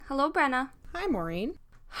Hello, Brenna. Hi, Maureen.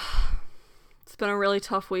 It's been a really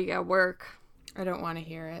tough week at work. I don't want to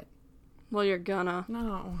hear it. Well, you're gonna.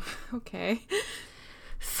 No. Okay.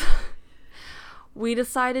 We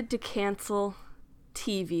decided to cancel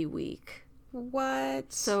TV week.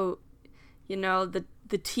 What? So, you know, the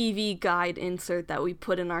TV guide insert that we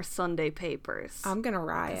put in our Sunday papers. I'm gonna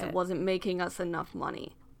riot. Because it wasn't making us enough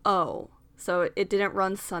money. Oh, so it didn't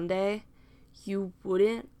run Sunday? You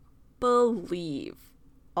wouldn't believe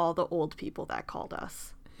all the old people that called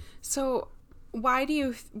us. So, why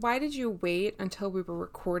did you wait until we were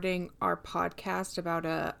recording our podcast about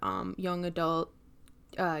a young adult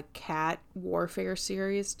cat warfare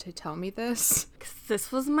series to tell me this? 'Cause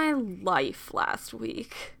this was my life last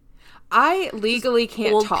week. I legally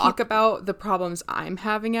can't talk about the problems I'm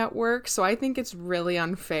having at work, so I think it's really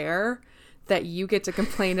unfair that you get to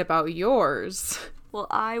complain about yours. Well,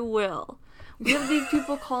 I will. We have these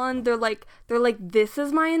people calling, they're like, this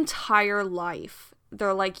is my entire life.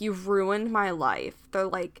 They're like, you've ruined my life. They're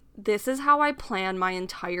like, this is how I plan my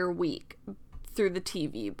entire week through the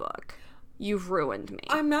TV book. You've ruined me.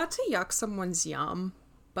 I'm not to yuck someone's yum,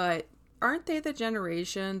 but aren't they the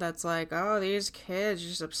generation that's like, oh, these kids are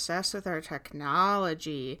just obsessed with our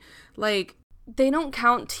technology? Like, they don't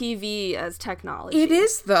count TV as technology. It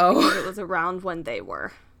is, though. Because it was around when they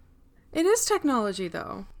were. It is technology,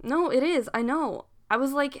 though. No, it is. I know. I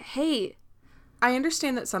was like, hey. I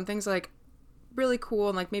understand that something's, like, really cool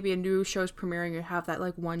and, like, maybe a new show's premiering. You have that,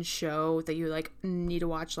 like, one show that you, like, need to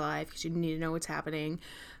watch live because you need to know what's happening.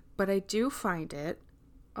 But I do find it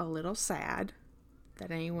a little sad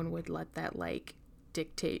that anyone would let that, like,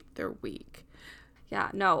 dictate their week. Yeah,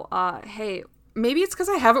 no, hey. Maybe it's because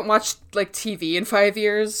I haven't watched, like, TV in 5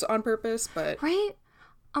 years on purpose, but... Right?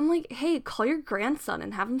 I'm like, hey, call your grandson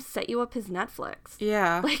and have him set you up his Netflix.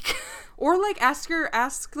 Yeah. Like... Or, like, ask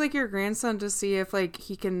like, your grandson to see if, like,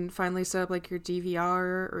 he can finally set up, like, your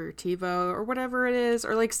DVR or your TiVo or whatever it is.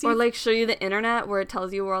 Or, like, see... Or, like, show you the internet where it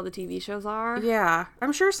tells you where all the TV shows are. Yeah.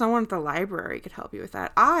 I'm sure someone at the library could help you with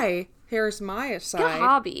that. Here's my aside. Get a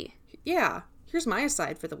hobby. Yeah. Here's my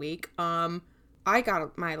aside for the week. I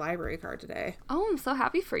got my library card today. Oh, I'm so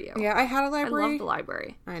happy for you. Yeah, I had a library. I love the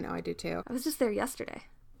library. I know, I do too. I was just there yesterday.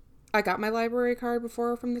 I got my library card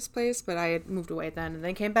before from this place, but I had moved away then, and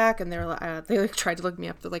then came back, and they tried to look me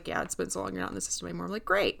up. They're like, yeah, it's been so long, you're not in the system anymore. I'm like,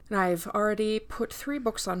 great. And I've already put 3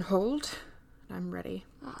 books on hold. I'm ready.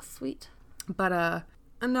 Oh, sweet. But,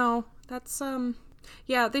 no, that's,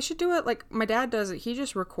 yeah, they should do it like my dad does it. He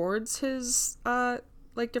just records his,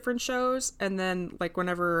 like, different shows, and then, like,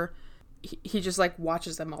 whenever he just, like,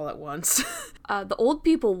 watches them all at once. The old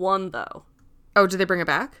people won, though. Oh, did they bring it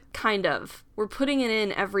back? Kind of. We're putting it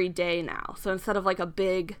in every day now. So instead of like a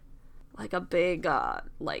big, like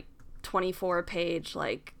 24-page,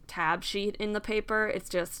 like, tab sheet in the paper, it's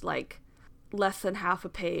just, like, less than half a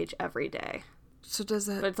page every day. So does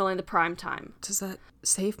that... But it's only the prime time. Does that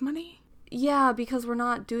save money? Yeah, because we're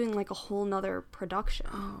not doing, like, a whole nother production.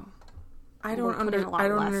 Oh. I don't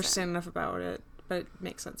understand enough about it, but it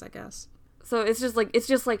makes sense, I guess. So it's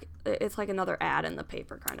like another ad in the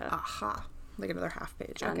paper, kind of. Aha. Like another half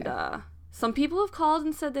page. Okay. And some people have called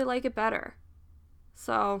and said they like it better.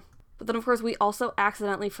 So, but then of course we also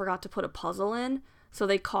accidentally forgot to put a puzzle in. So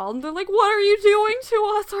they called and they're like, what are you doing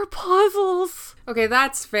to us, our puzzles? Okay,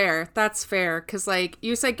 that's fair. That's fair. Because, like,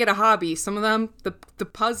 you said get a hobby. Some of them, the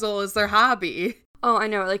puzzle is their hobby. Oh, I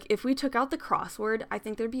know. Like, if we took out the crossword, I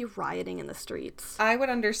think there'd be rioting in the streets. I would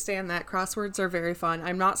understand that. Crosswords are very fun.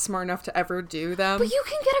 I'm not smart enough to ever do them. But you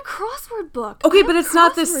can get a crossword book. Okay, but it's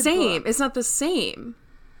not the same. It's not the same.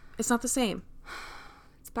 It's not the same.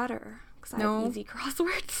 It's better. Because I have easy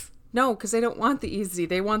crosswords. No, because they don't want the easy.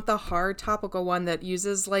 They want the hard topical one that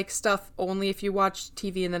uses, like, stuff only if you watch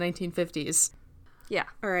TV in the 1950s. Yeah.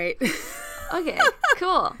 All right. Okay,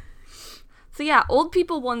 cool. So yeah, old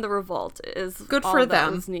people won the revolt is good all for that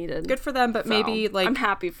them. Was needed. Good for them, but so, maybe, like, I'm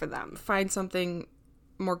happy for them. Find something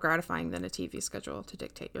more gratifying than a TV schedule to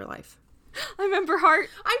dictate your life. I'm Ember Heart.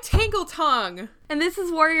 I'm Tangle Tongue. And this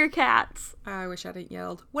is Warrior Cats. I wish I hadn't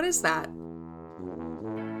yelled. What is that?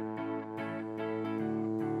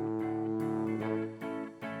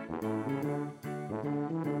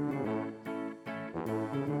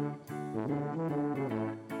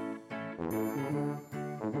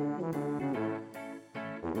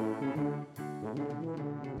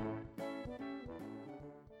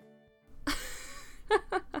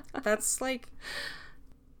 That's like,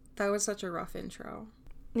 that was such a rough intro.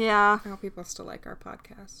 Yeah. I hope people still like our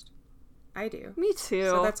podcast. I do. Me too.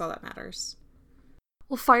 So that's all that matters.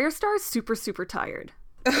 Well, Firestar's super, super tired.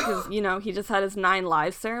 Because, you know, he just had his 9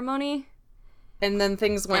 Lives ceremony. And then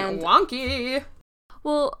things went wonky.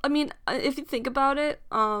 Well, I mean, if you think about it,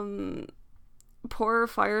 poor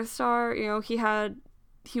Firestar, you know,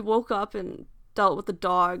 he woke up and dealt with the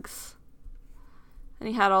dogs. And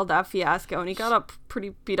he had all that fiasco, and he got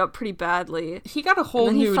beat up pretty badly. He got a whole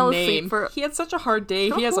new name. He had such a hard day.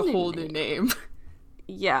 He has a whole new name.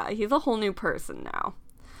 Yeah, he's a whole new person now.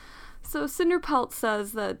 So Cinderpelt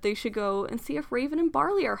says that they should go and see if Raven and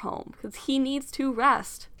Barley are home, because he needs to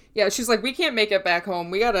rest. Yeah, she's like, we can't make it back home.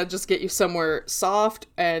 We gotta just get you somewhere soft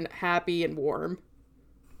and happy and warm.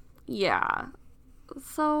 Yeah.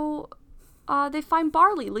 So, they find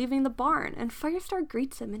Barley leaving the barn, and Firestar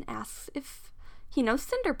greets him and asks if he knows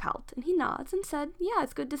Cinderpelt, and he nods and said, yeah,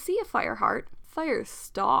 it's good to see you, Fireheart.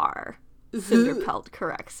 Firestar. Cinderpelt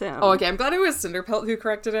corrects him. Oh, okay, I'm glad it was Cinderpelt who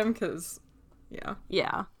corrected him, because, yeah.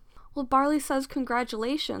 Yeah. Well, Barley says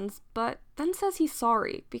congratulations, but then says he's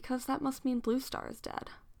sorry, because that must mean Bluestar is dead.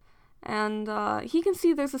 And he can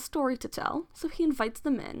see there's a story to tell, so he invites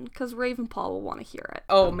them in, because Ravenpaw will want to hear it.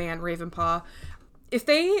 Oh, man, Ravenpaw. If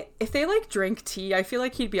they like drink tea, I feel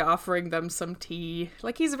like he'd be offering them some tea.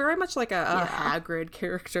 Like, he's very much like a Hagrid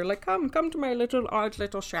character. Like, come to my odd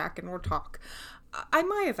little shack and we'll talk. I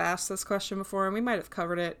might have asked this question before, and we might have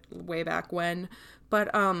covered it way back when. But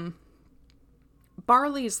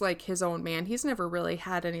Barley's like his own man. He's never really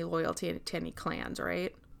had any loyalty to any clans,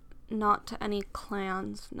 right? Not to any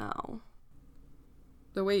clans, no.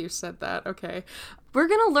 The way you said that, okay. We're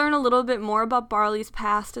gonna learn a little bit more about Barley's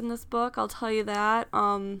past in this book, I'll tell you that.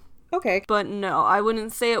 Okay. But no, I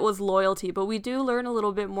wouldn't say it was loyalty, but we do learn a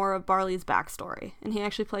little bit more of Barley's backstory, and he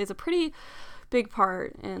actually plays a pretty big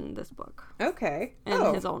part in this book. Okay.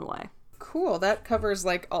 In his own way. Cool. That covers,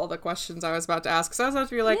 like, all the questions I was about to ask. So I was about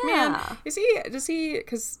to be like, man, does he,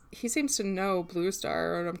 because he seems to know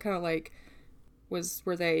Bluestar, and I'm kind of like,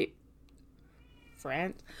 were they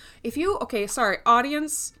friends?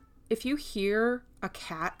 Audience, if you hear a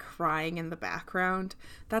cat crying in the background,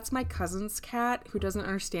 that's my cousin's cat who doesn't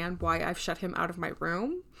understand why I've shut him out of my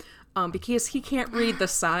room. Because he can't read the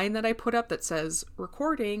sign that I put up that says,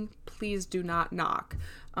 recording, please do not knock.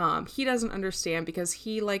 He doesn't understand because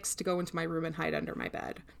he likes to go into my room and hide under my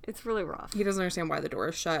bed. It's really rough. He doesn't understand why the door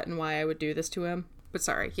is shut and why I would do this to him. But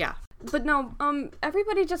sorry, yeah. But no,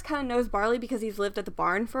 everybody just kind of knows Barley because he's lived at the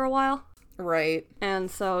barn for a while. Right. And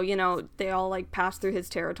so, you know, they all, like, pass through his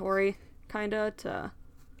territory, kind of, to...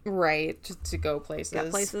 Right, just to go places. Get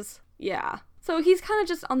places. Yeah. So he's kind of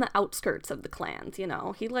just on the outskirts of the clans, you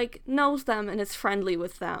know? He, like, knows them and is friendly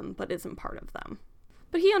with them, but isn't part of them.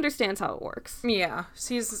 But he understands how it works. Yeah.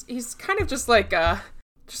 He's kind of just like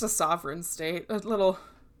just a sovereign state. A little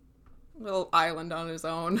island on his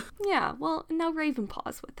own. Yeah, well, now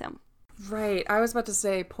Ravenpaw's with him. Right. I was about to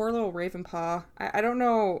say, poor little Ravenpaw. I don't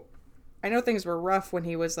know... I know things were rough when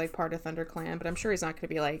he was, like, part of ThunderClan, but I'm sure he's not going to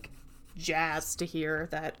be, like, jazzed to hear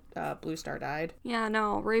that Bluestar died. Yeah,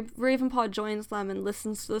 no. Ravenpaw joins them and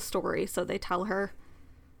listens to the story, so they tell her.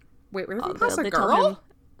 Wait, Ravenpaw's a girl?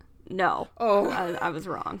 No. Oh. I was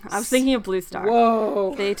wrong. I was thinking of Bluestar.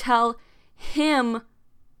 Whoa. They tell him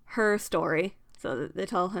her story, so they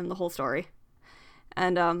tell him the whole story.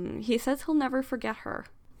 And he says he'll never forget her.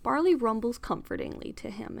 Barley rumbles comfortingly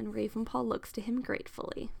to him, and Ravenpaw looks to him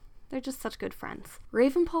gratefully. They're just such good friends.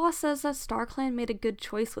 Ravenpaw says that StarClan made a good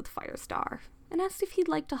choice with Firestar, and asks if he'd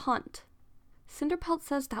like to hunt. Cinderpelt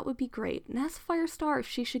says that would be great, and asks Firestar if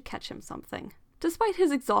she should catch him something. Despite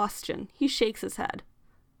his exhaustion, he shakes his head.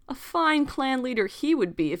 A fine clan leader he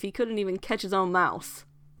would be if he couldn't even catch his own mouse.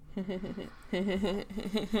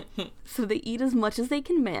 So they eat as much as they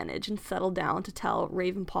can manage and settle down to tell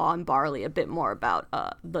Ravenpaw and Barley a bit more about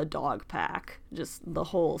the dog pack, just the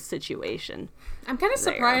whole situation. I'm kind of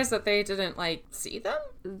surprised that they didn't, like, see them.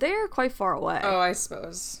 They're quite far away. Oh, I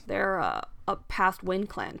suppose. They're up past Wind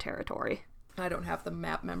Clan territory. I don't have the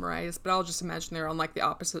map memorized, but I'll just imagine they're on, like, the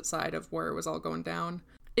opposite side of where it was all going down.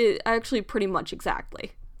 It actually pretty much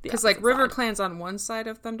exactly. Because, like, River Clan's on one side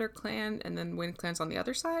of ThunderClan, and then Wind Clan's on the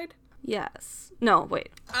other side? Yes. No, wait.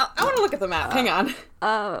 I want to look at the map. Hang on.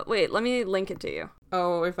 Wait, let me link it to you.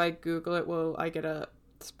 Oh, if I Google it, will I get a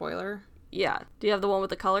spoiler? Yeah. Do you have the one with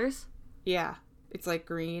the colors? Yeah. It's, like,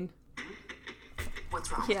 green.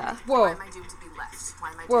 What's wrong? Yeah. Whoa. Why am I doomed to be left? Why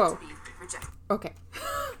am I doomed to be rejected? Okay.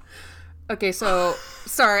 Okay, so,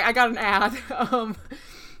 sorry, I got an ad.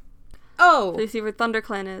 So you see where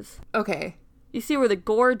ThunderClan is. Okay. You see where the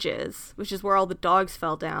gorge is, which is where all the dogs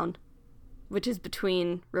fell down, which is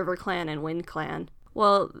between River Clan and Wind Clan.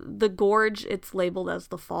 Well, the gorge, it's labeled as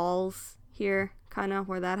the falls here, kind of,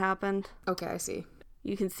 where that happened. Okay, I see.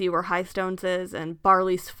 You can see where Highstones is, and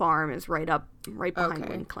Barley's farm is right behind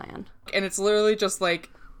Wind Clan. And it's literally just, like,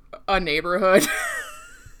 a neighborhood.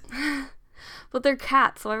 But they're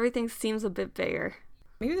cats, so everything seems a bit bigger.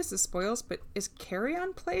 Maybe this is spoils, but is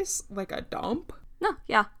Carrion Place like a dump? No,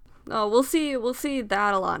 yeah. Oh, we'll see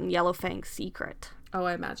that a lot in Yellowfang's Secret. Oh,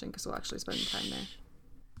 I imagine, because we'll actually spend time there.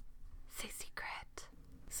 Say secret.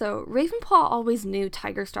 So, Ravenpaw always knew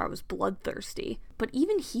Tigerstar was bloodthirsty, but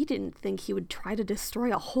even he didn't think he would try to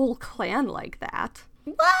destroy a whole clan like that.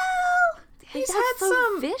 Well, he's That's had so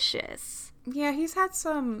some... vicious. Yeah, he's had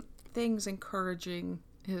some things encouraging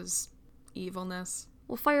his evilness.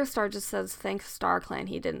 Well, Firestar just says thanks StarClan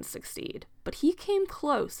he didn't succeed. But he came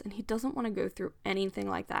close, and he doesn't want to go through anything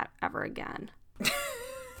like that ever again.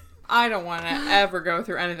 I don't want to ever go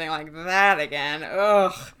through anything like that again.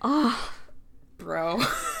 Ugh. Ugh. Bro.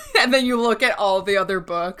 And then you look at all the other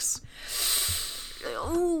books.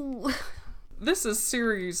 Ooh. This is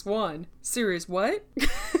series 1. Series what?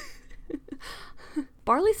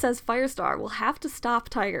 Barley says Firestar will have to stop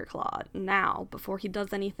Tigerclaw now before he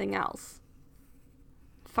does anything else.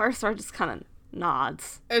 Firestar just kind of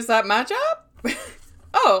nods. Is that my job?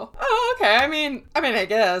 Oh, okay. I mean, I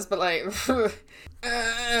guess, but like,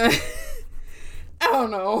 I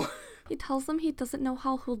don't know. He tells them he doesn't know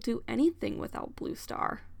how he'll do anything without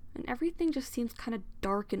Bluestar, and everything just seems kind of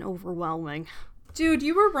dark and overwhelming. Dude,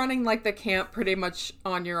 you were running like the camp pretty much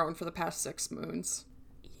on your own for the past 6 moons.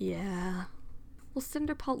 Yeah. Well,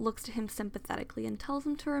 Cinderpelt looks to him sympathetically and tells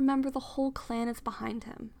him to remember the whole clan is behind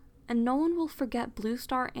him, and no one will forget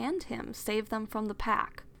Bluestar and him save them from the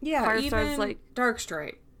pack. Yeah, Firestar's even like,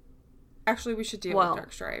 Darkstripe. Actually, we should deal with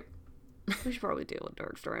Darkstripe. We should probably deal with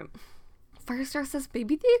Darkstripe. Firestar says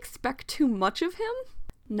maybe they expect too much of him?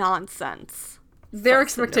 Nonsense. Their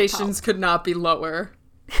expectations could not be lower.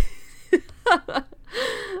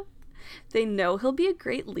 They know he'll be a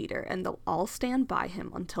great leader, and they'll all stand by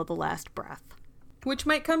him until the last breath. Which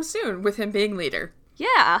might come soon, with him being leader.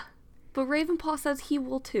 Yeah, but Ravenpaw says he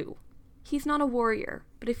will too. He's not a warrior,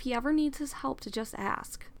 but if he ever needs his help, to just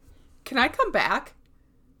ask. Can I come back?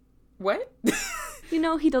 What? You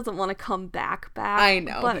know he doesn't want to come back. I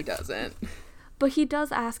know he doesn't. But he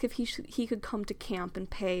does ask if he could come to camp and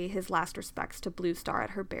pay his last respects to Bluestar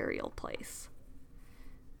at her burial place.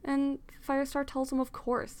 And Firestar tells him of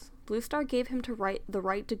course. Bluestar gave him the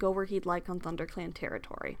right to go where he'd like on ThunderClan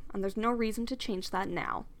territory, and there's no reason to change that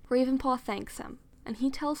now. Ravenpaw thanks him, and he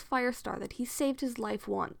tells Firestar that he saved his life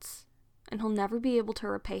once, and he'll never be able to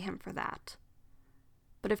repay him for that.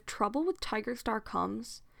 But if trouble with Tigerstar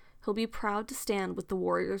comes, he'll be proud to stand with the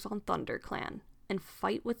warriors on ThunderClan and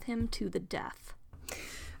fight with him to the death.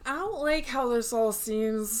 I don't like how this all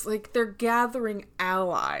seems like they're gathering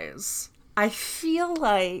allies. I feel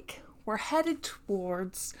like we're headed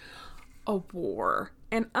towards a war,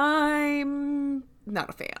 and I'm not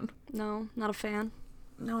a fan. No, not a fan.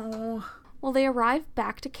 No. Well, they arrive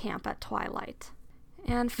back to camp at twilight.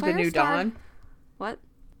 And Firestar... The New Dawn? What?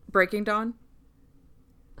 Breaking Dawn?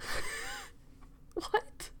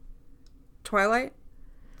 What? Twilight?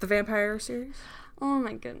 The vampire series? Oh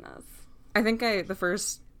my goodness. I think the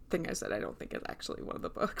first thing I said I don't think is actually one of the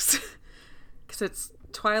books. Because it's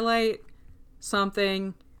Twilight,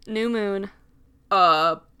 something... New Moon.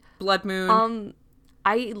 Blood Moon.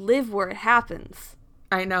 I live where it happens.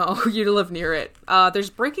 I know. You live near it. There's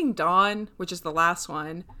Breaking Dawn, which is the last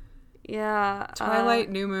one. Yeah. Twilight,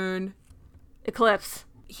 New Moon. Eclipse.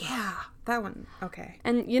 Yeah, that one. Okay.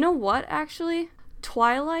 And you know what, actually?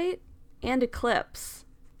 Twilight and Eclipse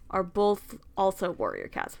are both also Warrior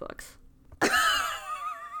Cats books.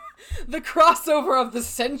 The crossover of the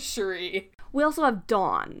century. We also have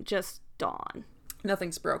Dawn, just Dawn.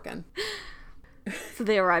 Nothing's broken. So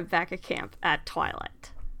they arrive back at camp at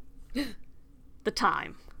twilight. The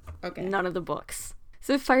time. Okay. None of the books.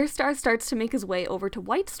 So Firestar starts to make his way over to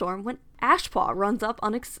Whitestorm when Ashpaw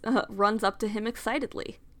runs up to him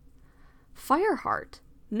excitedly. Fireheart.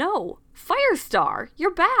 No, Firestar,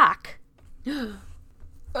 you're back.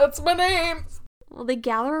 That's my name. Well, they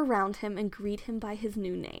gather around him and greet him by his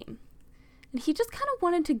new name. And he just kind of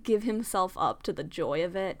wanted to give himself up to the joy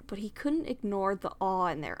of it, but he couldn't ignore the awe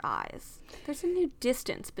in their eyes. There's a new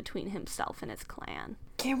distance between himself and his clan.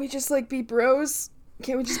 Can't we just, be bros?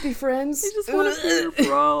 Can't we just be friends? I just want to be your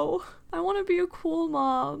bro. I want to be a cool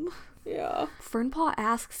mom. Yeah. Fernpaw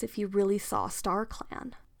asks if he really saw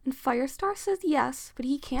StarClan. And Firestar says yes, but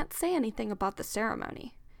he can't say anything about the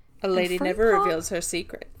ceremony. A lady never reveals her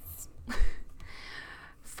secrets.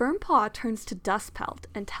 Fernpaw turns to Dustpelt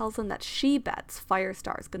and tells him that she bets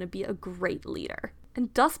Firestar is going to be a great leader.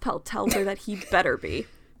 And Dustpelt tells her that he better be.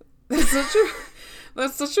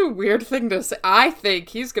 That's such a weird thing to say. I think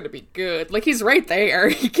he's going to be good. He's right there.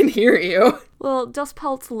 He can hear you. Well,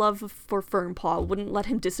 Dustpelt's love for Fernpaw wouldn't let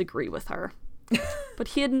him disagree with her. But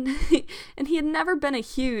he had never been a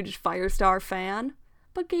huge Firestar fan,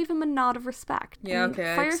 but gave him a nod of respect. Yeah, and okay,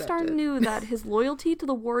 I accept Firestar it. knew that his loyalty to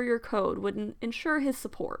the Warrior Code would ensure his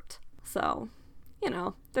support. So,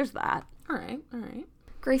 there's that. All right.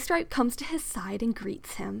 Graystripe comes to his side and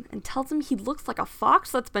greets him and tells him he looks like a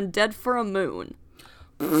fox that's been dead for a moon.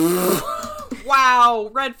 Wow,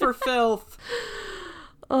 red for filth.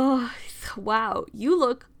 Oh, wow, you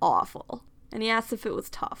look awful. And he asked if it was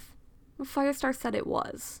tough. Firestar said it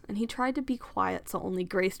was, and he tried to be quiet so only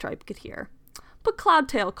Graystripe could hear. But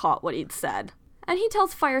Cloudtail caught what he'd said. And he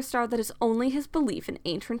tells Firestar that it's only his belief in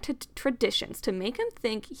ancient traditions to make him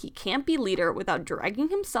think he can't be leader without dragging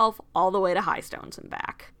himself all the way to Highstones and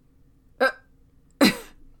back.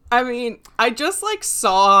 I mean, I just,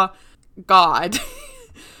 saw God.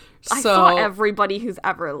 I saw everybody who's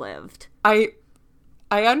ever lived. I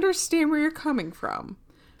understand where you're coming from.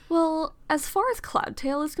 Well, as far as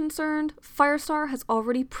Cloudtail is concerned, Firestar has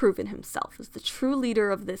already proven himself as the true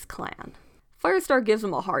leader of this clan. Firestar gives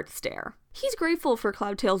him a hard stare. He's grateful for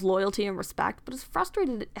Cloudtail's loyalty and respect, but is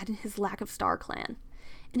frustrated at his lack of StarClan.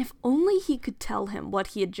 And if only he could tell him what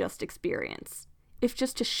he had just experienced. If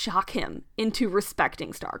just to shock him into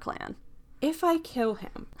respecting StarClan. If I kill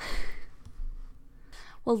him.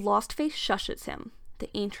 Well, Lostface shushes him. The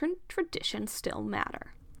ancient traditions still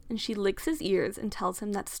matter. And she licks his ears and tells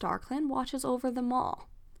him that StarClan watches over them all.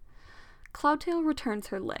 Cloudtail returns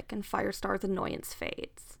her lick, and Firestar's annoyance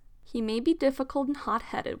fades. He may be difficult and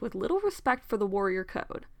hot-headed with little respect for the Warrior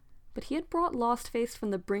Code, but he had brought Lostface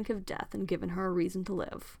from the brink of death and given her a reason to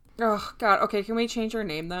live. Oh, God. Okay, can we change her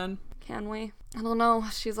name then? Can we? I don't know.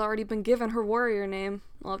 She's already been given her warrior name.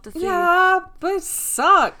 We'll have to see. Yeah, but it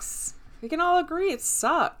sucks. We can all agree it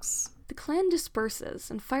sucks. The clan disperses,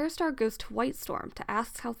 and Firestar goes to Whitestorm to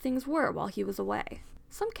ask how things were while he was away.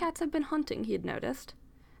 Some cats have been hunting, he had noticed,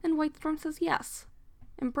 and Whitestorm says yes.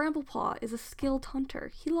 And Bramblepaw is a skilled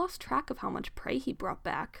hunter. He lost track of how much prey he brought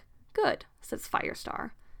back. Good, says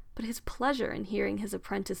Firestar, but his pleasure in hearing his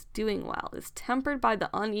apprentice doing well is tempered by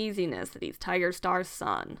the uneasiness that he's Tigerstar's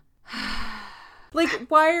son.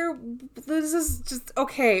 This is just,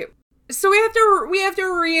 okay. So we have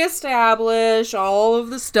to reestablish all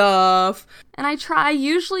of the stuff. And I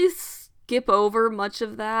usually skip over much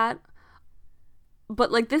of that.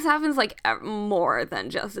 But, this happens, more than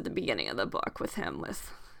just at the beginning of the book with him.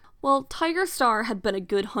 Well, Tigerstar had been a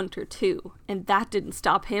good hunter, too. And that didn't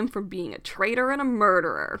stop him from being a traitor and a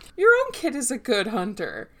murderer. Your own kid is a good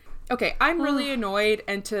hunter. Okay, I'm really annoyed,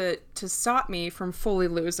 and to stop me from fully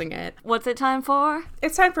losing it... What's it time for?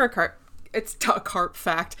 It's time for a carp... It's a carp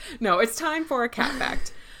fact. No, it's time for a cat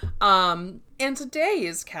fact. And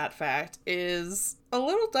today's cat fact is a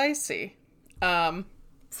little dicey.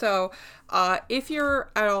 So, if you're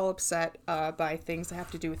at all upset by things that have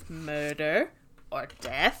to do with murder or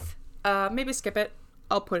death, maybe skip it.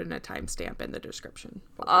 I'll put in a timestamp in the description.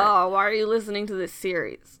 Oh, why are you listening to this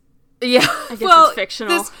series? Yeah, I guess it's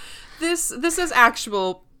fictional. This is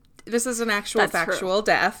actual. This is an actual That's factual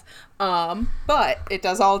death. But it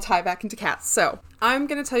does all tie back into cats. So I'm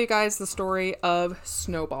gonna tell you guys the story of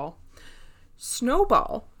Snowball.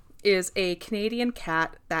 Snowball is a Canadian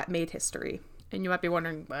cat that made history. And you might be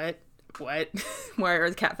wondering, what? Why are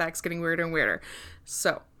the cat facts getting weirder and weirder?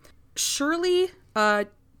 So, Shirley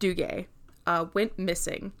Duguay went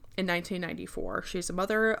missing in 1994. She's a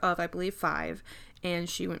mother of, I believe, 5, and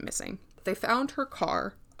she went missing. They found her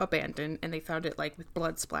car abandoned, and they found it, with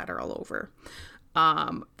blood splatter all over.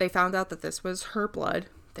 They found out that this was her blood.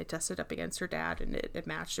 They tested up against her dad, and it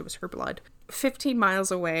matched. It was her blood. 15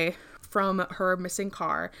 miles away from her missing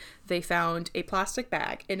car, they found a plastic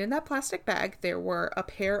bag. And in that plastic bag, there were a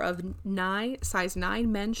pair of size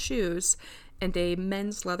 9 men's shoes and a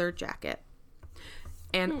men's leather jacket.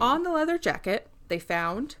 And on the leather jacket, they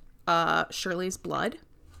found Shirley's blood,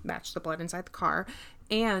 matched the blood inside the car,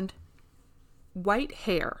 and white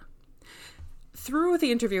hair. Through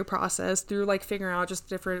the interview process, through figuring out just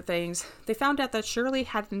different things, they found out that Shirley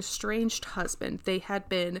had an estranged husband. They had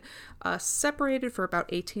been separated for about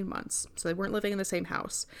 18 months, so they weren't living in the same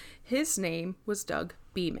house. His name was Doug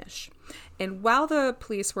Beamish. And while the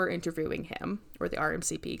police were interviewing him, or the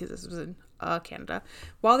RMCP, because this was in Canada,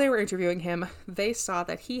 while they were interviewing him, they saw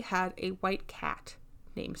that he had a white cat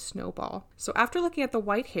named Snowball. So after looking at the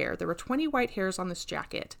white hair, there were 20 white hairs on this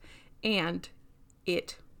jacket, and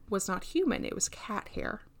it was not human, it was cat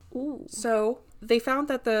hair. Ooh. So they found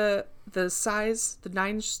that the size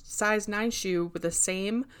 9 shoe with the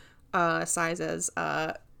same size as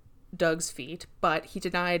Doug's feet, but he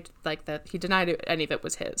denied any of it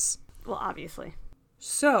was his. Well, obviously.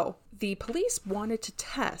 So the police wanted to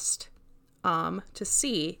test to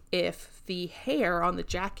see if the hair on the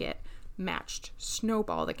jacket matched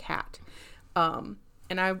Snowball the cat. And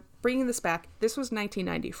I'm bringing this back. This was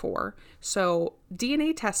 1994. So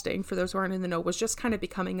DNA testing, for those who aren't in the know, was just kind of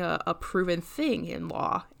becoming a proven thing in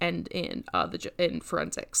law and in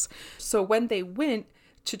forensics. So when they went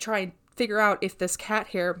to try and figure out if this cat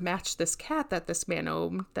hair matched this cat that this man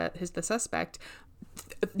owned, that is the suspect,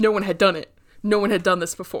 no one had done it. No one had done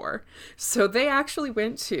this before. So they actually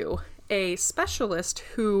went to a specialist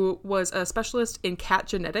who was a specialist in cat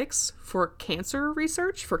genetics for cancer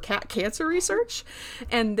research, for cat cancer research.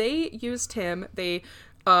 And they used him.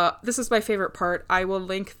 This is my favorite part. I will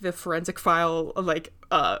link the forensic file,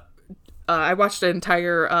 I watched an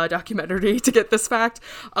entire documentary to get this fact.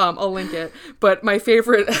 I'll link it. But my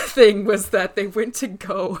favorite thing was that they went to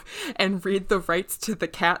go and read the rights to the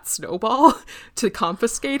cat Snowball to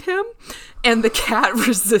confiscate him. And the cat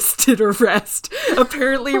resisted arrest.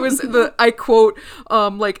 Apparently was I quote,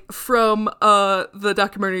 from the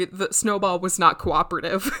documentary, the Snowball was not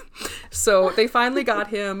cooperative. So they finally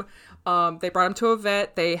got him. They brought him to a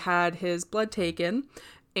vet. They had his blood taken.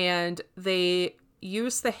 And they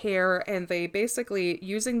use the hair, and they basically,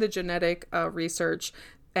 using the genetic research,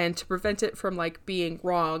 and to prevent it from being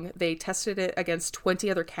wrong, they tested it against 20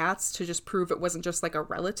 other cats to just prove it wasn't just a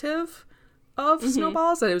relative of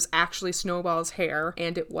Snowball's, that it was actually Snowball's hair,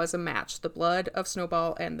 and it was a match. The blood of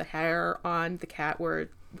Snowball and the hair on the cat were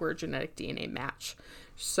a genetic DNA match.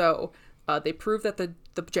 So they proved that the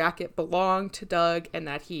jacket belonged to Doug and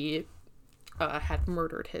that he had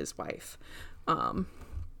murdered his wife.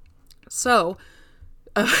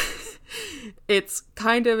 It's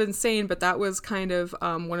kind of insane, but that was kind of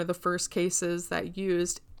one of the first cases that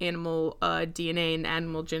used animal DNA and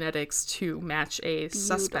animal genetics to match a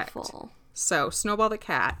suspect. Beautiful. So Snowball the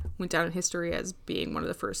cat went down in history as being one of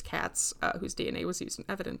the first cats whose DNA was used in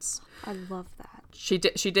evidence. I love that. She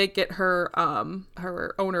did get her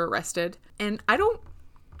owner arrested, and I don't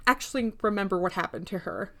actually remember what happened to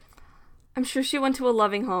her. I'm sure she went to a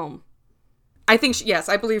loving home. I think yes,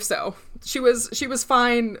 I believe so. She was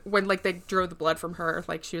fine when they drew the blood from her.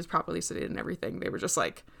 She was properly sedated and everything. They were just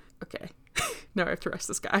okay, now I have to arrest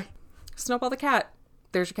this guy. Snowball the cat.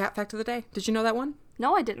 There's your cat fact of the day. Did you know that one?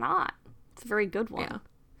 No, I did not. It's a very good one. Yeah.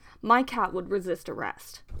 My cat would resist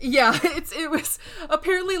arrest. Yeah, it was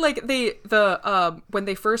apparently when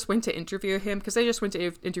they first went to interview him, because they just went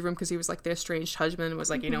to interview him because he was the estranged husband, and was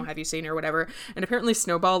have you seen her or whatever, and apparently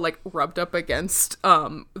Snowball rubbed up against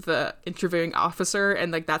the interviewing officer,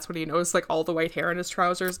 and that's when he noticed all the white hair on his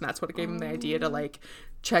trousers, and that's what gave him the idea to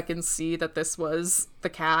check and see that this was the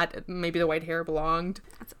cat, and maybe the white hair belonged.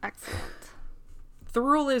 That's excellent. The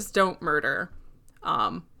rule is don't murder,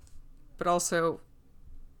 but also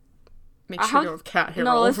make sure you don't have cat hair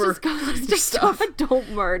all over. Let's just go.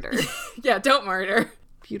 Don't murder. Yeah, don't murder.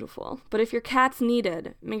 Beautiful. But if your cat's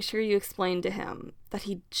needed, make sure you explain to him that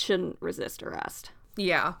he shouldn't resist arrest.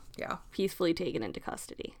 Yeah. Peacefully taken into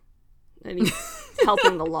custody. And he's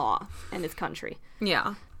helping the law and his country.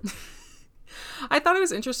 Yeah. I thought it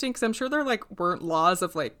was interesting because I'm sure there weren't laws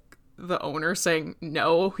of the owner saying,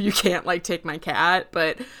 no, you can't take my cat.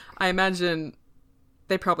 But I imagine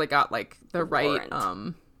they probably got the right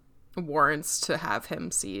warrants to have him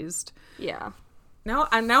seized. Yeah. Now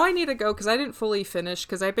I need to go because I didn't fully finish,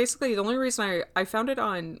 because I basically, the only reason I found it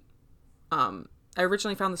on I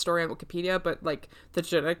originally found the story on Wikipedia, but the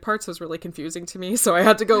genetic parts was really confusing to me, so I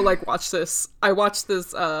had to go watch this. I watched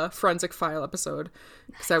this forensic file episode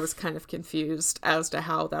because I was kind of confused as to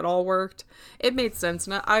how that all worked. It made sense,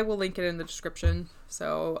 and I will link it in the description,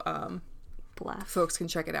 so folks can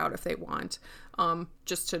check it out if they want.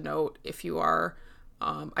 Just to note, if you are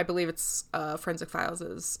I believe it's Forensic Files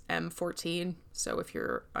is M14, so if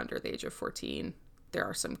you're under the age of 14, there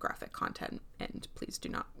are some graphic content, and please do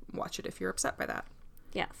not watch it if you're upset by that.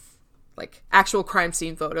 Yes. Actual crime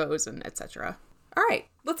scene photos and etc. All right,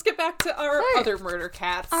 let's get back to our other murder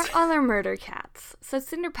cats. Our other murder cats. So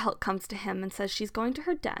Cinderpelt comes to him and says she's going to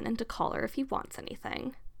her den and to call her if he wants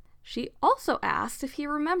anything. She also asks if he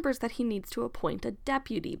remembers that he needs to appoint a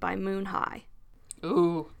deputy by Moon High.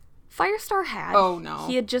 Ooh. Firestar had. Oh, no.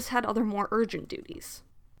 He had just had other more urgent duties.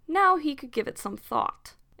 Now he could give it some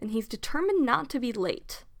thought, and he's determined not to be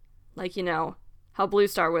late. How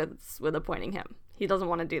Bluestar was with appointing him. He doesn't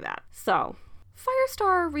want to do that. So,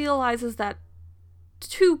 Firestar realizes that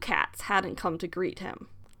 2 cats hadn't come to greet him.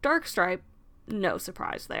 Darkstripe, no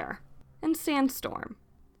surprise there. And Sandstorm,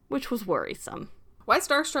 which was worrisome. Why is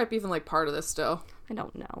Darkstripe even part of this still? I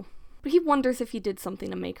don't know. But he wonders if he did something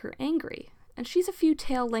to make her angry. And she's a few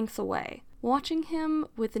tail lengths away, watching him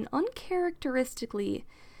with an uncharacteristically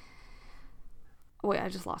Wait, I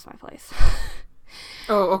just lost my place.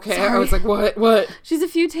 Oh, okay. Sorry. I was like, what? She's a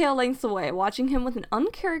few tail lengths away, watching him with an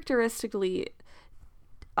uncharacteristically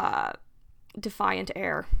defiant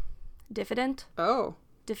air. Diffident? Oh.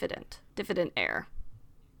 Diffident air.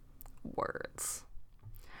 Words.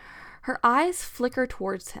 Her eyes flicker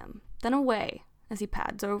towards him, then away as he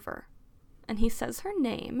pads over. And he says her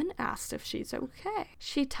name and asks if she's okay.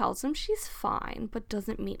 She tells him she's fine, but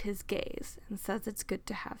doesn't meet his gaze, and says it's good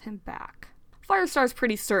to have him back. Firestar's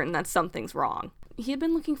pretty certain that something's wrong. He had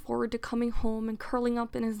been looking forward to coming home and curling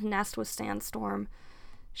up in his nest with Sandstorm,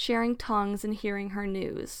 sharing tongues and hearing her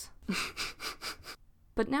news.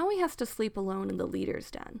 But now he has to sleep alone in the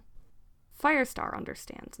leader's den. Firestar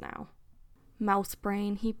understands now. Mouse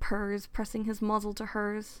brain, he purrs, pressing his muzzle to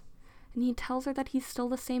hers, and he tells her that he's still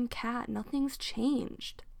the same cat, nothing's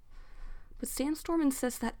changed. But Sandstorm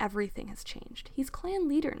insists that everything has changed. He's clan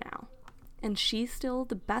leader now, and she's still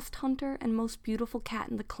the best hunter and most beautiful cat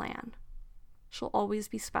in the clan. She'll always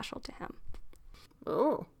be special to him.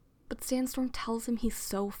 Oh. But Sandstorm tells him he's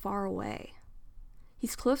so far away.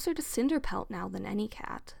 He's closer to Cinderpelt now than any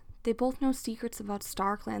cat. They both know secrets about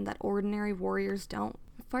StarClan that ordinary warriors don't.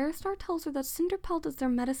 Firestar tells her that Cinderpelt is their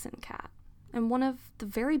medicine cat, and one of the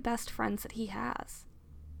very best friends that he has.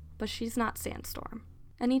 But she's not Sandstorm.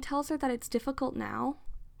 And he tells her that it's difficult now.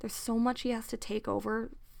 There's so much he has to take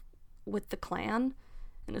over with the clan,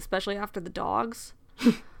 and especially after the dogs.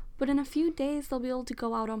 But in a few days, they'll be able to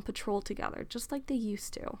go out on patrol together, just like they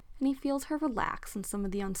used to. And he feels her relax, and some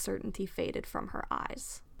of the uncertainty faded from her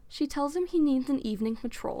eyes. She tells him he needs an evening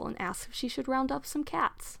patrol and asks if she should round up some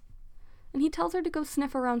cats. And he tells her to go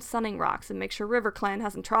sniff around Sunning Rocks and make sure RiverClan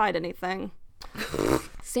hasn't tried anything.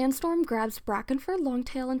 Sandstorm grabs Brackenfur,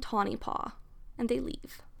 Longtail, and Tawny Paw, and they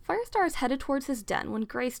leave. Firestar is headed towards his den when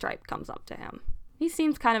Graystripe comes up to him. He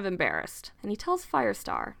seems kind of embarrassed, and he tells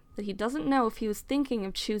Firestar that he doesn't know if he was thinking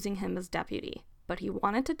of choosing him as deputy, but he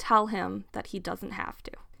wanted to tell him that he doesn't have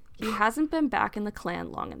to. He hasn't been back in the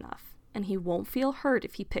clan long enough, and he won't feel hurt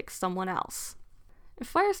if he picks someone else.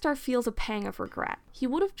 If Firestar feels a pang of regret, he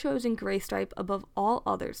would have chosen Graystripe above all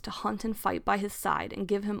others to hunt and fight by his side and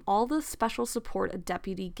give him all the special support a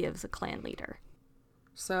deputy gives a clan leader.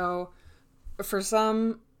 So, for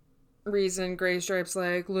some reason, Graystripe's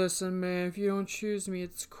like, listen, man, if you don't choose me,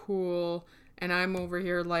 it's cool. And I'm over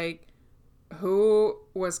here like, who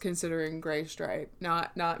was considering Graystripe?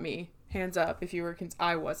 Not me. Hands up if you were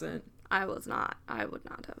I wasn't. I was not. I would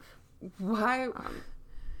not have. Why?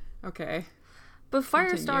 Okay. But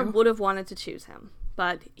Firestar would have wanted to choose him.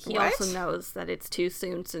 But he What? also knows that it's too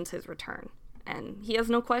soon since his return. And he has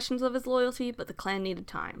no questions of his loyalty, but the clan needed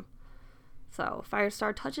time. So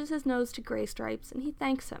Firestar touches his nose to Graystripes, and he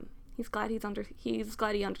thanks him. He's glad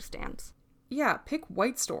he understands. Yeah, pick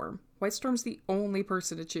Whitestorm. Whitestorm's the only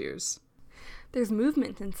person to choose. There's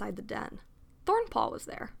movement inside the den. Thornpaw was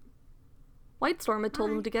there. Whitestorm had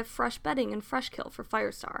told him to get fresh bedding and fresh kill for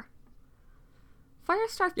Firestar.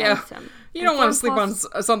 Firestar thanks him. You don't want to sleep on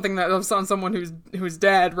something on someone who's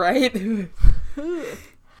dead, right?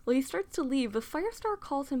 Well, he starts to leave, but Firestar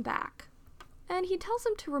calls him back. And he tells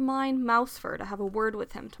him to remind Mousefur to have a word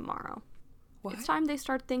with him tomorrow. What? It's time they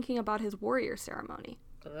start thinking about his warrior ceremony.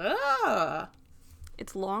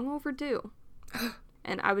 It's long overdue.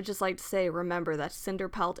 And I would just like to say, remember that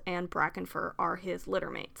Cinderpelt and Brackenfur are his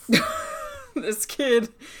littermates. This kid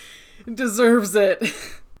deserves it.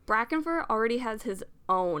 Brackenfur already has his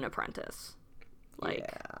own apprentice.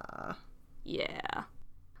 Yeah.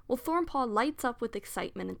 Well, Thornpaw lights up with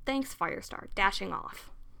excitement and thanks Firestar, dashing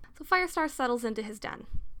off. So Firestar settles into his den.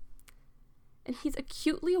 And he's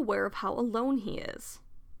acutely aware of how alone he is.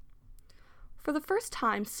 For the first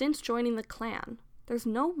time since joining the clan, there's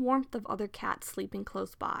no warmth of other cats sleeping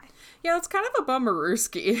close by. Yeah, that's kind of a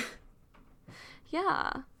bummerooski.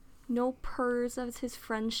 Yeah. No purrs as his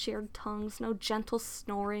friends shared tongues, no gentle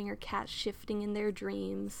snoring or cats shifting in their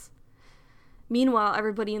dreams. Meanwhile,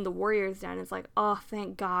 everybody in the Warriors Den is like, oh,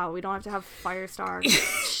 thank God, we don't have to have Firestar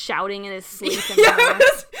shouting in his sleep anymore.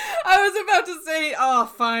 I was about to say, oh,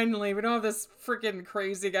 finally, we don't have this freaking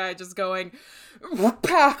crazy guy just going,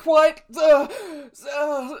 pack what?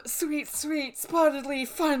 Sweet, spotted leaf,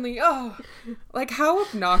 finally, oh. Like, how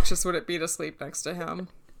obnoxious would it be to sleep next to him?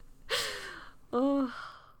 Oh.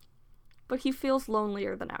 But he feels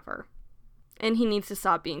lonelier than ever. And he needs to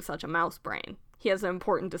stop being such a mouse brain. He has an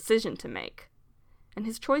important decision to make. And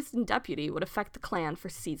his choice in deputy would affect the clan for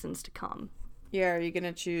seasons to come. Yeah, are you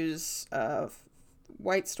gonna choose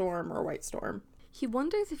Whitestorm or Whitestorm? He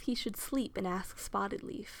wonders if he should sleep and ask Spotted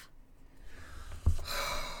Leaf.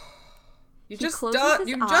 You just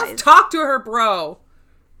talk to her, bro.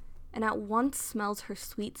 and at once smells her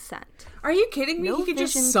sweet scent. Are you kidding me? No He could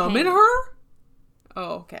just vision summon came. her?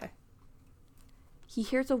 Oh, okay. He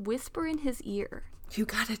hears a whisper in his ear. You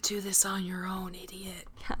gotta do this on your own, idiot.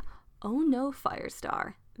 Oh no,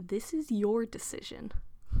 Firestar. This is your decision.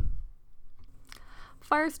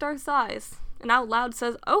 Firestar sighs and out loud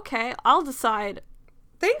says, okay, I'll decide.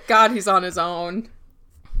 Thank God he's on his own.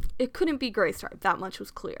 It couldn't be Greystripe, that much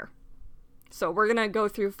was clear. So we're gonna go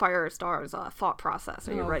through Firestar's thought process.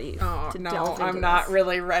 Are you ready to delve into I'm not this?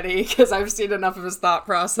 really ready because I've seen enough of his thought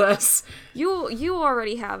process. You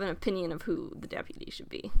already have an opinion of who the deputy should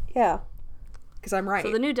be. Yeah. Because I'm right.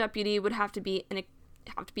 So the new deputy would have to be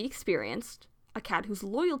experienced, a cat whose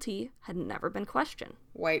loyalty had never been questioned.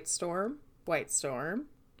 White Storm.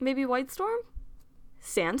 Maybe Whitestorm?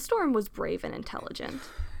 Sandstorm was brave and intelligent.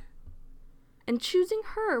 And choosing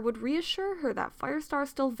her would reassure her that Firestar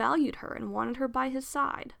still valued her and wanted her by his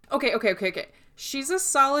side. Okay. She's a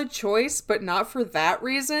solid choice, but not for that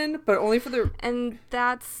reason, but only for the... And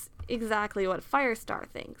that's exactly what Firestar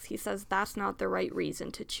thinks. He says that's not the right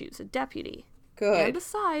reason to choose a deputy. Good. And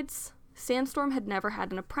besides, Sandstorm had never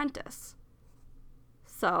had an apprentice.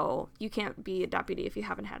 So you can't be a deputy if you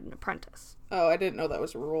haven't had an apprentice. Oh, I didn't know that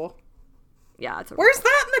was a rule. Yeah, it's a Where's rule.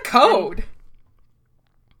 that in the code?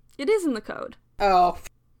 It is in the code. Oh.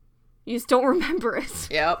 You just don't remember it.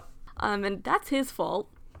 Yep. And that's his fault.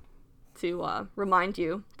 To remind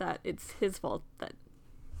you that it's his fault that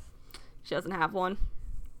she doesn't have one.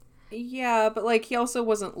 Yeah, but, like, he also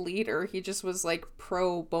wasn't leader. He just was, like,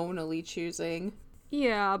 pro bonally choosing.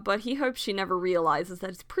 Yeah, but he hopes she never realizes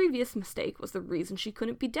that his previous mistake was the reason she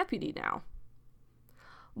couldn't be deputy now.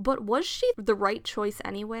 But was she the right choice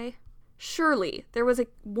anyway? Surely, there was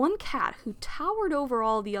one cat who towered over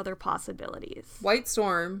all the other possibilities. White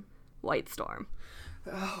Storm. Whitestorm.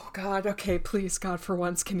 Oh, God. Okay, please, God, for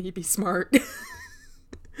once, can he be smart?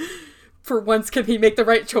 For once, can he make the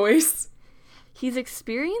right choice? He's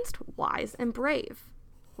experienced, wise, and brave.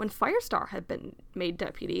 When Firestar had been made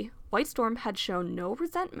deputy, Whitestorm had shown no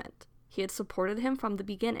resentment. He had supported him from the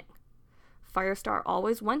beginning. Firestar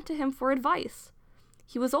always went to him for advice.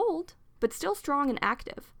 He was old, but still strong and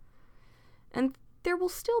active. And there will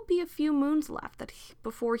still be a few moons left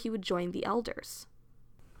before he would join the Elders.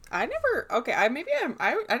 I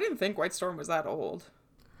didn't think White Storm was that old.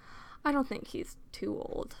 I don't think he's too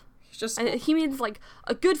old. He's just... He means, like,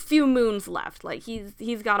 a good few moons left. Like,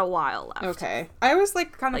 he's got a while left. Okay. I was,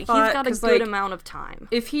 like, kind of Like, thought... he's got a good amount of time.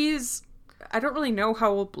 If he's... I don't really know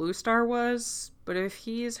how old Blue Star was, but if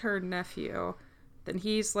he's her nephew, then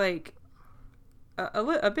he's, like,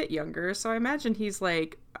 a bit younger. So I imagine he's,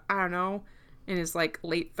 like, I don't know, in his, like,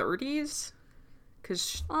 late 30s?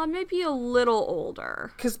 Because... Maybe a little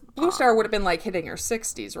older. Because Blue Star would have been, like, hitting her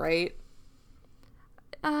 60s, right?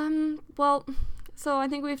 Well, so I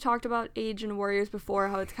think we've talked about age in Warriors before,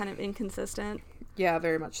 how it's kind of inconsistent. Yeah,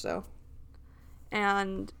 very much so.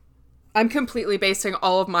 And... I'm completely basing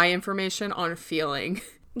all of my information on feeling.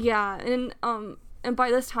 Yeah, and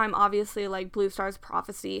by this time, obviously, like, Blue Star's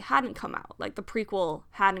prophecy hadn't come out. Like, the prequel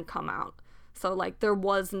hadn't come out. So, like, there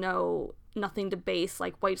was nothing to base,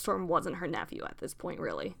 like, Whitestorm wasn't her nephew at this point,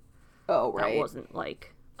 really. Oh, right. That wasn't,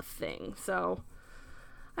 like, a thing. So,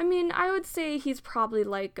 I mean, I would say he's probably,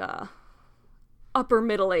 like, a upper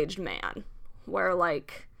middle-aged man. Where,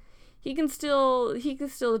 like, he can still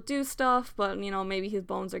do stuff, but, you know, maybe his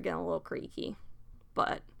bones are getting a little creaky.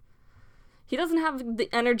 But he doesn't have the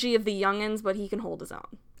energy of the youngins, but he can hold his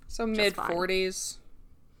own. So mid-40s?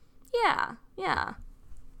 Yeah.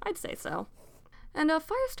 I'd say so. And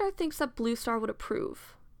Firestar thinks that Blue Star would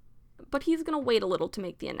approve. But he's gonna wait a little to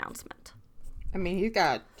make the announcement. I mean, you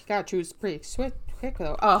gotta choose pretty quick,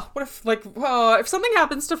 though. Oh, what if, like, if something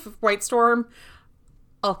happens to White Storm,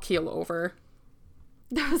 I'll keel over.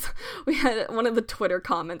 We had one of the Twitter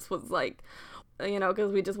comments was like, you know,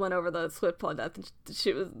 because we just went over the Swiftpaw death, and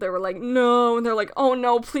they were like, no, and they're like, oh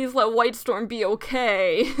no, please let Whitestorm be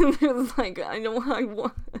okay. And it was like, I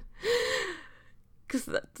want, because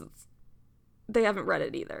they haven't read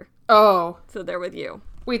it either. Oh, so they're with you.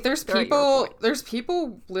 Wait, there's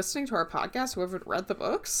people listening to our podcast who haven't read the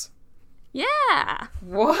books? Yeah.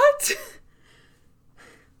 What?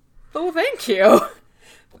 Oh, thank you.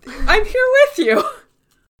 I'm here with you.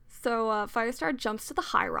 So, Firestar jumps to the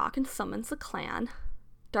High Rock and summons the clan.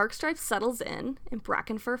 Darkstripe settles in, and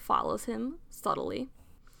Brackenfur follows him subtly.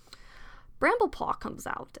 Bramblepaw comes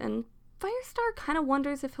out, and Firestar kind of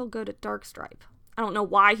wonders if he'll go to Darkstripe. I don't know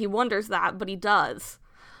why he wonders that, but he does.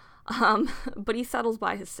 But he settles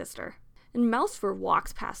by his sister. And Mousefur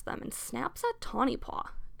walks past them and snaps at Tawnypaw,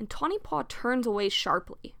 and Tawnypaw turns away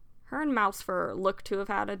sharply. Her and Mousefur look to have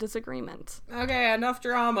had a disagreement. Okay, enough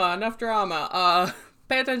drama.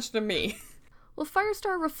 Pay attention to me. Well,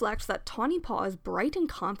 Firestar reflects that Tawny Paw is bright and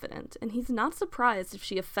confident, and he's not surprised if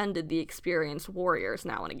she offended the experienced warriors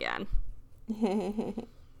now and again.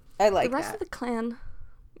 I like that. The rest of the clan,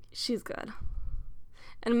 she's good.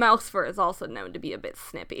 And Mousefur is also known to be a bit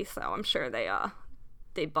snippy, so I'm sure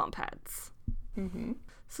they bump heads. Mm-hmm.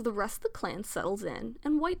 So the rest of the clan settles in,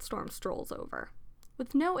 and Whitestorm strolls over,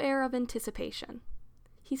 with no air of anticipation.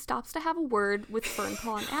 He stops to have a word with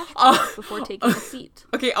Fernpaw and Ashpaw before taking a seat.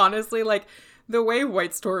 Okay, honestly, like, the way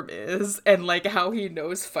Whitestorm is, and, like, how he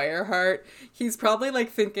knows Fireheart, he's probably, like,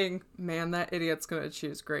 thinking, man, that idiot's gonna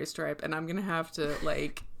choose Graystripe, and I'm gonna have to,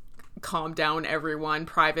 like, calm down everyone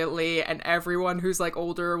privately, and everyone who's, like,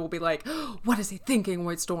 older will be like, what is he thinking,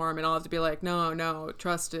 Whitestorm? And I'll have to be like, no,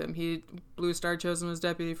 trust him. Bluestar chose him as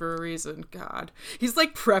deputy for a reason. God. He's,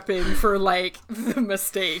 like, prepping for, like, the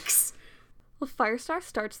mistakes. Well, Firestar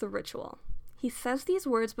starts the ritual. He says these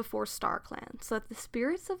words before StarClan, so that the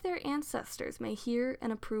spirits of their ancestors may hear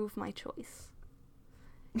and approve my choice.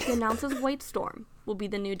 He announces Whitestorm will be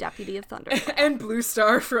the new deputy of ThunderClan. And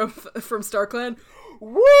Bluestar from StarClan,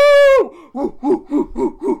 woo! Woo, woo, woo,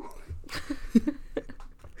 woo, woo.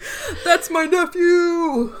 That's my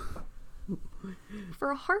nephew!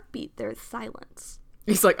 For a heartbeat, there is silence.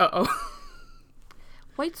 He's like, uh-oh.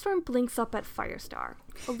 Whitestorm blinks up at Firestar,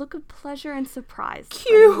 a look of pleasure and surprise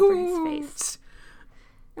Cute! over his face.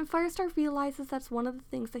 And Firestar realizes that's one of the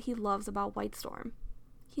things that he loves about Whitestorm.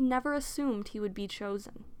 He never assumed he would be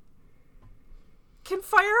chosen. Can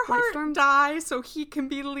Fireheart die so he can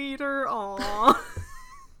be leader? Aww.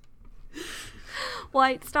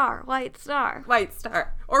 Whitestar.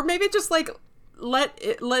 Or maybe just, like, let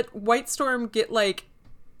Whitestorm get, like,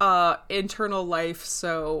 internal life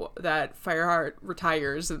so that Fireheart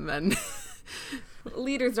retires and then...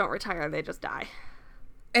 Leaders don't retire, they just die.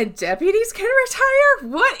 And deputies can retire?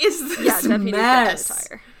 What is this deputies mess?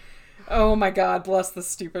 can retire. Oh my god, bless this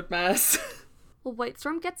stupid mess. Well,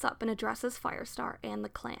 Whitestorm gets up and addresses Firestar and the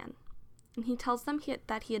clan. And he tells them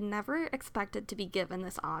that he had never expected to be given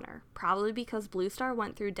this honor, probably because Bluestar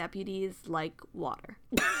went through deputies like water.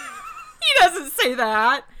 He doesn't say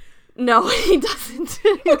that. No, he doesn't.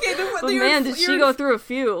 Okay, but man, did she go through a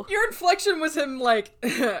few. Your inflection was him like,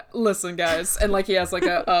 listen, guys, and like he has like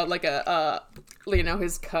a you know,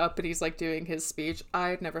 his cup, and he's like doing his speech.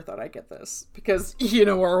 I never thought I'd get this because you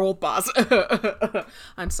know our old boss.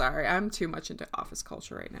 I'm sorry, I'm too much into office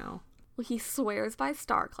culture right now. Well, he swears by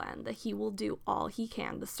StarClan that he will do all he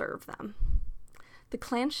can to serve them. The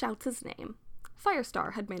clan shouts his name.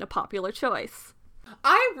 Firestar had made a popular choice.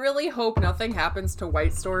 I really hope nothing happens to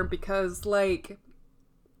Whitestorm because, like,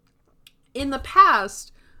 in the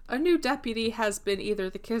past, a new deputy has been either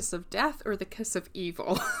the kiss of death or the kiss of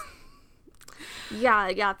evil.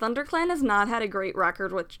 Yeah, ThunderClan has not had a great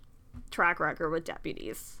track record with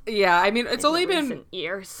deputies. Yeah, I mean, it's only been recent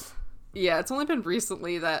years. Yeah, it's only been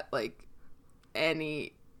recently that, like,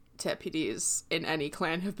 any deputies in any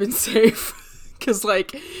clan have been safe. Because, like,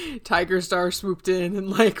 Tigerstar swooped in and,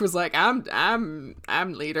 like, was like, I'm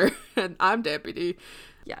leader and I'm deputy.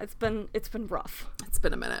 Yeah, it's been rough. It's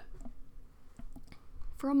been a minute.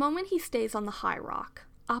 For a moment, he stays on the high rock,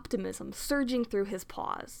 optimism surging through his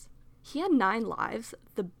paws. He had 9 lives,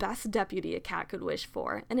 the best deputy a cat could wish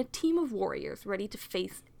for, and a team of warriors ready to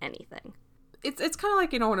face anything. It's kind of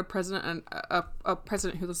like, you know, when a president and a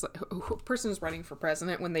president who's like, who person is running for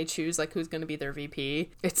president, when they choose like who's going to be their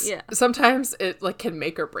VP, sometimes it like can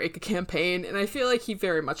make or break a campaign, and I feel like he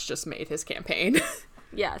very much just made his campaign.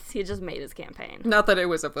 Yes, he just made his campaign. Not that it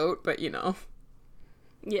was a vote, but you know.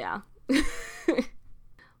 Yeah.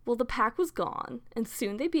 Well, the pack was gone, and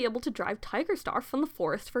soon they'd be able to drive Tigerstar from the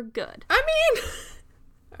forest for good. I mean,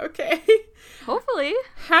 okay. Hopefully.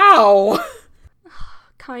 How?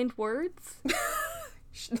 Kind words.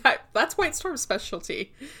 That's Whitestorm's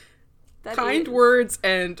specialty. That kind is. Words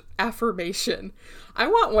and affirmation. I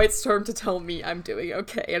want Whitestorm to tell me I'm doing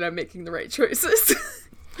okay and I'm making the right choices.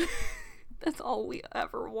 That's all we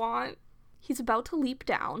ever want. He's about to leap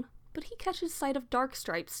down, but he catches sight of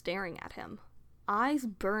Darkstripe staring at him, eyes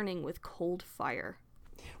burning with cold fire.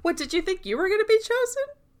 What, did you think you were going to be chosen?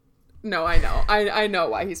 No, I know. I know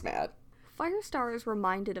why he's mad. Firestar is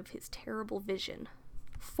reminded of his terrible vision.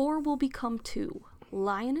 4 will become 2.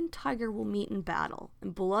 Lion and Tiger will meet in battle,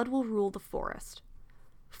 and blood will rule the forest.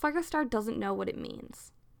 Firestar doesn't know what it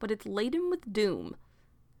means, but it's laden with doom.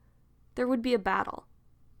 There would be a battle,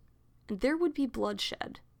 and there would be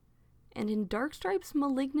bloodshed. And in Darkstripe's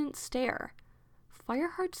malignant stare,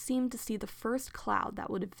 Fireheart seemed to see the first cloud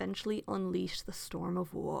that would eventually unleash the storm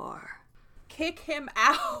of war. kick him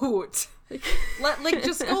out.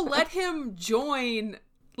 Just go let him join.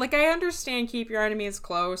 Like, I understand keep your enemies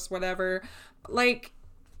close, whatever. Like,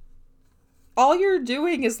 all you're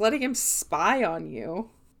doing is letting him spy on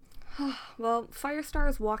you. Well, Firestar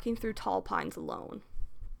is walking through Tall Pines alone.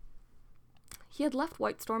 He had left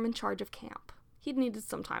Whitestorm in charge of camp. He'd needed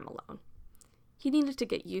some time alone. He needed to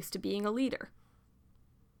get used to being a leader.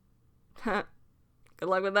 Good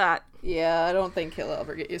luck with that. Yeah, I don't think he'll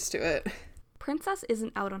ever get used to it. Princess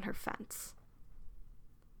isn't out on her fence.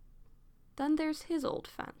 Then there's his old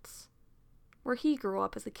fence, where he grew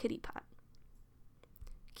up as a kitty pet.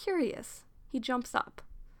 Curious, he jumps up.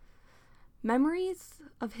 Memories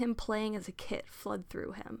of him playing as a kid flood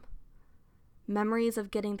through him. Memories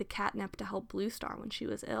of getting the catnip to help Bluestar when she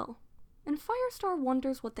was ill. And Firestar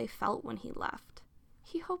wonders what they felt when he left.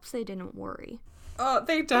 He hopes they didn't worry. Oh,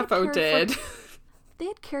 they defo did. They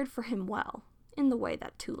had cared for him well, in the way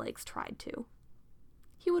that Two Legs tried to.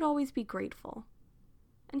 He would always be grateful.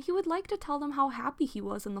 And he would like to tell them how happy he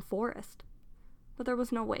was in the forest. But there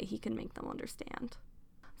was no way he could make them understand.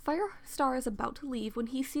 Firestar is about to leave when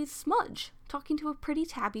he sees Smudge talking to a pretty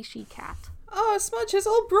tabby she-cat. Oh, Smudge, his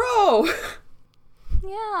old bro!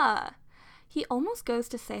 Yeah. He almost goes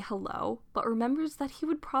to say hello, but remembers that he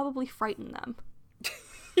would probably frighten them.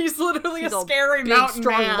 He's literally a scary big, mountain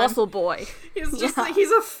strong man. muscle boy. He's just like,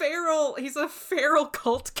 he's a feral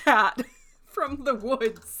cult cat from the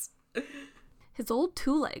woods. His old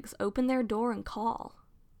Two Legs open their door and call,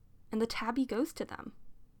 and the tabby goes to them.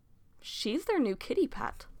 She's their new kitty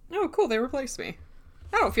pet. Oh, cool, they replaced me.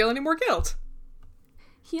 I don't feel any more guilt.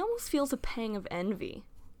 He almost feels a pang of envy,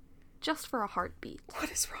 just for a heartbeat. What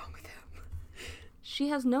is wrong with him? She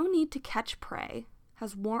has no need to catch prey,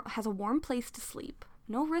 has a warm place to sleep,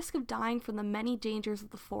 no risk of dying from the many dangers of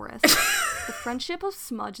the forest, the friendship of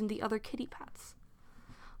Smudge and the other kitty pets.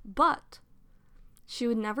 But she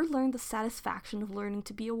would never learn the satisfaction of learning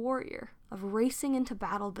to be a warrior, of racing into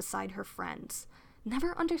battle beside her friends,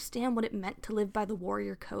 never understand what it meant to live by the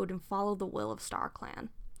warrior code and follow the will of StarClan.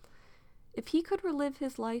 If he could relive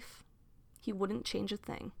his life, he wouldn't change a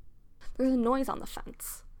thing. There's a noise on the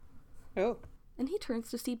fence. Oh. And he turns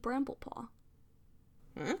to see Bramblepaw.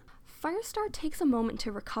 Huh? Firestar takes a moment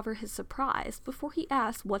to recover his surprise before he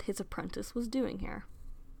asks what his apprentice was doing here.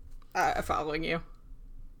 Following you.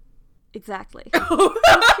 Exactly. I'm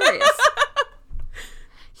curious.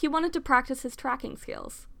 He wanted to practice his tracking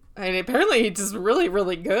skills. And apparently he's just really,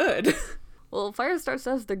 really good. Well, Firestar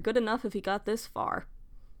says they're good enough if he got this far.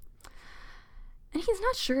 And he's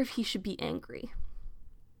not sure if he should be angry.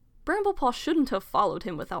 Bramblepaw shouldn't have followed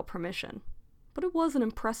him without permission, but it was an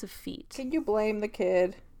impressive feat. Can you blame the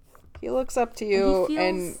kid? He looks up to you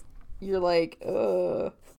and you're like,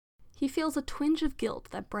 ugh. He feels a twinge of guilt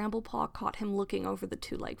that Bramblepaw caught him looking over the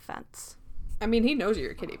two-leg fence. I mean, he knows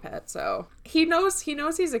you're a kitty pet, so... He knows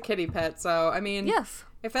he's a kitty pet, so, I mean... Yes.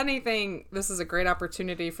 If anything, this is a great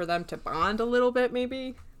opportunity for them to bond a little bit,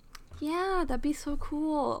 maybe? Yeah, that'd be so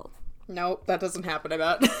cool. Nope, that doesn't happen, I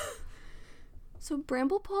bet. So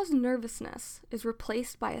Bramblepaw's nervousness is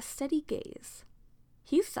replaced by a steady gaze.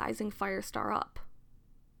 He's sizing Firestar up.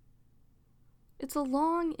 It's a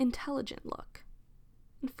long, intelligent look.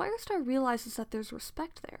 And Firestar realizes that there's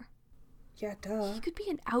respect there. Yeah, duh. He could be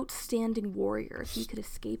an outstanding warrior if he could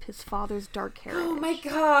escape his father's dark heritage. Oh my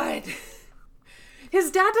god! His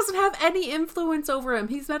dad doesn't have any influence over him.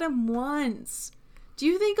 He's met him once. Do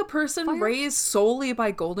you think a person raised solely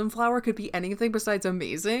by Goldenflower could be anything besides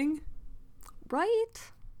amazing?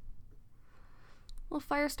 Right? Well,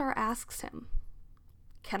 Firestar asks him,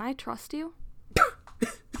 "Can I trust you?"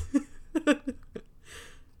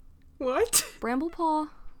 What? Bramblepaw.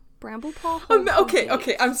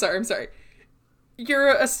 Okay, I'm sorry. You're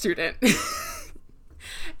a student.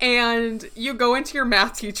 And you go into your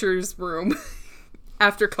math teacher's room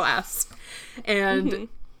after class. And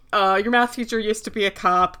your math teacher used to be a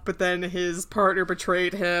cop, but then his partner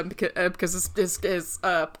betrayed him because his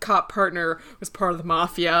cop partner was part of the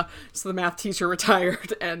mafia. So the math teacher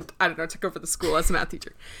retired and, I don't know, took over the school as a math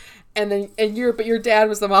teacher. But your dad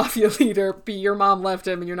was the mafia leader, but your mom left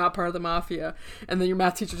him and you're not part of the mafia. And then your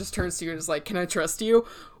math teacher just turns to you and is like, "Can I trust you?"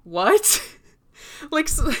 What? Like,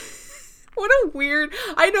 so, what a weird...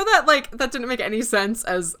 I know that, like, that didn't make any sense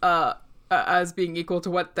as being equal to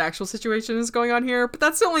what the actual situation is going on here, but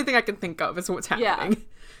that's the only thing I can think of is what's happening. Yeah.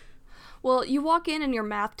 Well, you walk in and your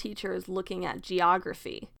math teacher is looking at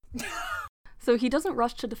geography. So he doesn't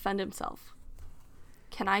rush to defend himself.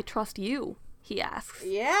 "Can I trust you?" he asks.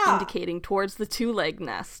 Yeah. Indicating towards the two-leg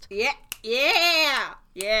nest. Yeah.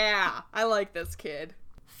 I like this kid.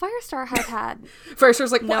 Firestar has had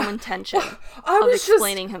Firestar's like, no intention of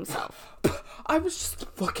explaining himself. I was just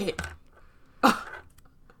looking.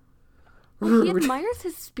 Well, he admires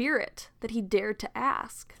his spirit that he dared to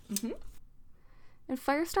ask. Mm-hmm. And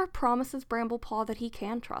Firestar promises Bramblepaw that he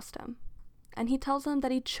can trust him. And he tells him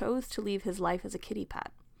that he chose to leave his life as a kitty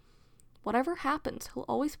pet. Whatever happens, he'll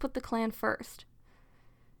always put the clan first.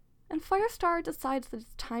 And Firestar decides that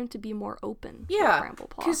it's time to be more open with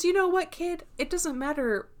Bramblepaw. Because you know what, kid? It doesn't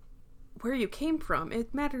matter where you came from.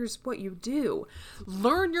 It matters what you do.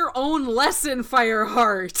 Learn your own lesson,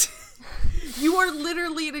 Fireheart. You are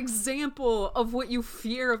literally an example of what you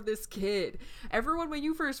fear of this kid. Everyone, when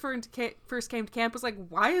you first came to camp, was like,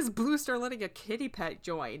 why is Blue Star letting a kitty pet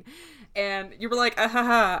join? And you were like,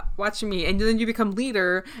 watching me. And then you become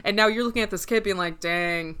leader, and now you're looking at this kid being like,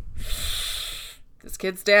 dang, this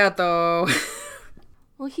kid's dad, though.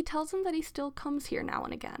 Well, he tells him that he still comes here now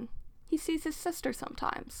and again. He sees his sister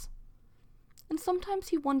sometimes. And sometimes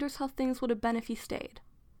he wonders how things would have been if he stayed.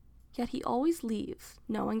 Yet he always leaves,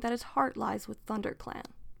 knowing that his heart lies with ThunderClan.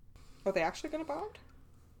 Are they actually going to bond?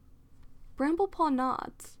 Bramblepaw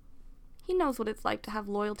nods. He knows what it's like to have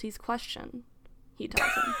loyalties questioned, he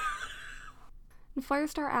tells him. And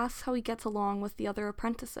Firestar asks how he gets along with the other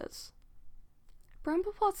apprentices.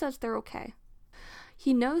 Bramblepaw says they're okay.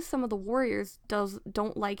 He knows some of the warriors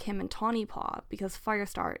don't like him and Tawnypaw because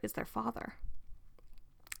Firestar is their father.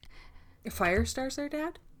 Firestar's their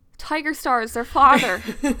dad? Tigerstar is their father.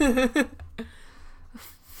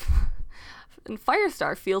 And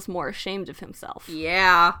Firestar feels more ashamed of himself.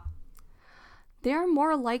 Yeah. They are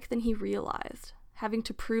more alike than he realized, having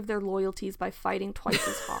to prove their loyalties by fighting twice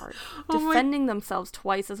as hard, defending themselves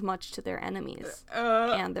twice as much to their enemies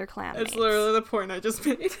and their clanmates. That's literally the point I just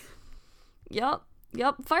made. Yep.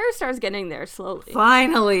 Firestar's getting there slowly.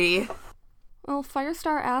 Finally. Well,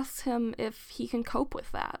 Firestar asks him if he can cope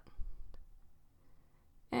with that.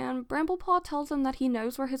 And Bramblepaw tells him that he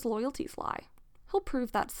knows where his loyalties lie. He'll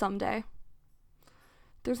prove that someday.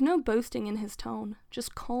 There's no boasting in his tone,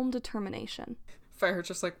 just calm determination. Fireheart's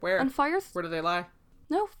just like, where? And Where do they lie?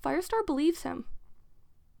 No, Firestar believes him.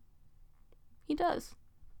 He does.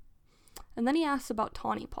 And then he asks about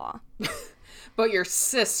Tawnypaw. But your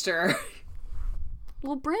sister.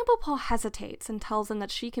 Well, Bramblepaw hesitates and tells him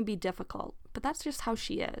that she can be difficult, but that's just how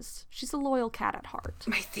she is. She's a loyal cat at heart.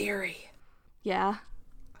 My theory. Yeah.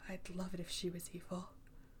 I'd love it if she was evil.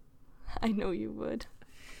 I know you would.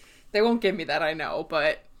 They won't give me that, I know,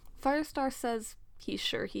 but... Firestar says he's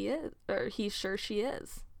sure she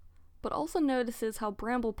is, but also notices how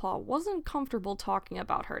Bramblepaw wasn't comfortable talking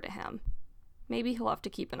about her to him. Maybe he'll have to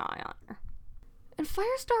keep an eye on her. And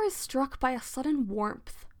Firestar is struck by a sudden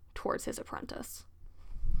warmth towards his apprentice.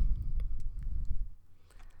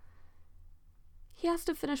 He has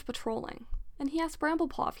to finish patrolling, and he asks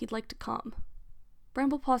Bramblepaw if he'd like to come.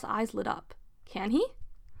 Bramblepaw's eyes lit up. Can he?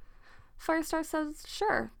 Firestar says,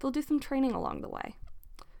 sure, they'll do some training along the way.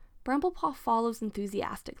 Bramblepaw follows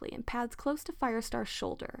enthusiastically and pads close to Firestar's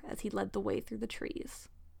shoulder as he led the way through the trees.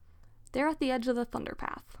 They're at the edge of the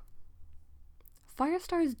Thunderpath.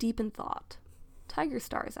 Firestar is deep in thought.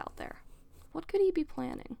 Tigerstar is out there. What could he be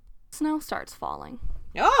planning? Snow starts falling.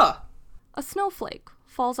 Ah! A snowflake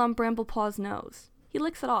falls on Bramblepaw's nose. He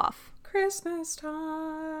licks it off. Christmas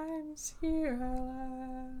time's here.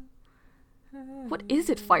 What is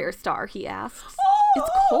it, Firestar? He asks. Oh, it's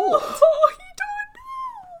cold. Oh, he don't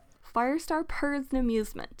know. Firestar purrs in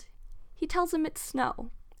amusement. He tells him it's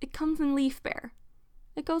snow. It comes in Leaf Bear.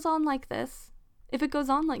 It goes on like this. If it goes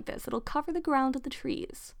on like this, it'll cover the ground of the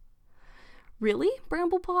trees. Really?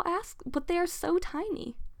 Bramblepaw asks. But they are so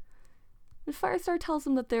tiny. And Firestar tells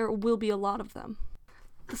him that there will be a lot of them.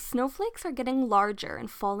 The snowflakes are getting larger and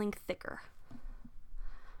falling thicker.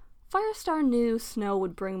 Firestar knew snow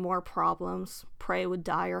would bring more problems, prey would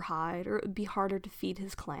die or hide, or it would be harder to feed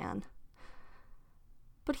his clan.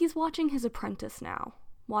 But he's watching his apprentice now,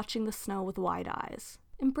 watching the snow with wide eyes,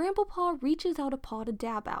 and Bramblepaw reaches out a paw to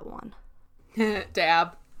dab at one.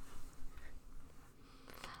 Dab.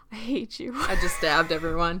 I hate you. I just dabbed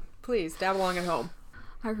everyone. Please, dab along at home.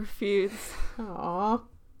 I refuse. Aww.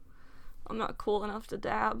 I'm not cool enough to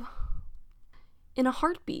dab. In a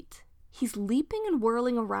heartbeat, he's leaping and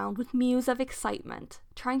whirling around with mews of excitement,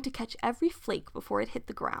 trying to catch every flake before it hit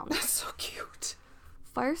the ground. That's so cute.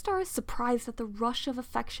 Firestar is surprised at the rush of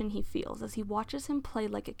affection he feels as he watches him play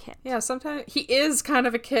like a kid. Yeah, sometimes he is kind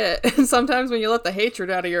of a kid. And sometimes when you let the hatred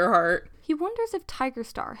out of your heart. He wonders if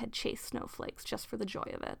Tigerstar had chased snowflakes just for the joy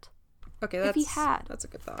of it. Okay, if he had, that's a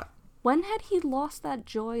good thought. When had he lost that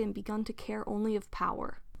joy and begun to care only of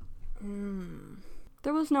power?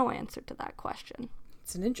 There was no answer to that question.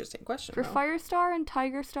 It's an interesting question. For Firestar and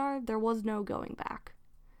Tigerstar, there was no going back.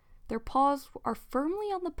 their paws are firmly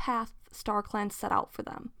on the path StarClan set out for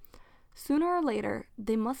them. Sooner or later,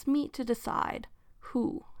 they must meet to decide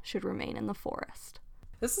who should remain in the forest.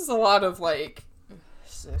 This is a lot of, like,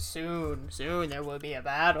 soon there will be a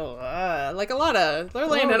battle. Like, a lot of, they're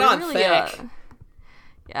laying it on really, thick.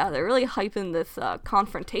 Yeah, they're really hyping this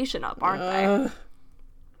confrontation up, aren't they? I'm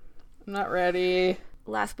not ready.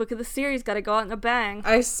 Last book of the series, gotta go out in a bang.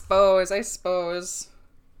 I suppose.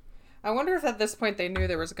 I wonder if at this point they knew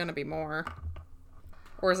there was going to be more.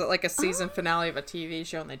 Or is it like a season finale of a TV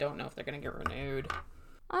show and they don't know if they're going to get renewed?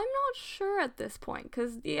 I'm not sure at this point,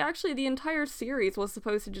 because the entire series was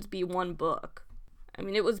supposed to just be one book. I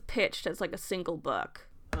mean, it was pitched as like a single book.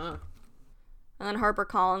 Huh. And then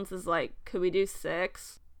HarperCollins is like, could we do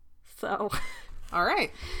 6? So. All right.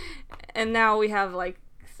 And now we have like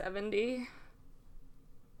 70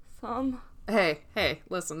 some. Hey,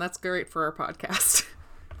 listen, that's great for our podcast.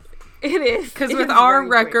 It is. Because It with is our very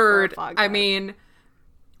great for a record, podcast. I mean,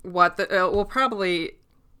 we'll probably,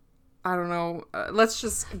 I don't know, let's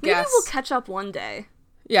just guess. Maybe we'll catch up one day.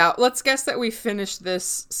 Yeah, let's guess that we finished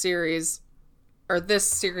this series, or this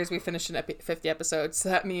series we finished in 50 episodes. So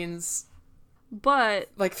that means But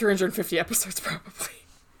like 350 episodes probably.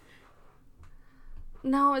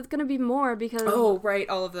 no, it's gonna be more because Oh, right,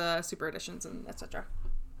 all of the super editions and etc.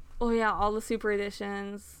 oh yeah, all the super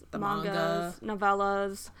editions, The mangas,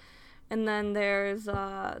 novellas, and then there's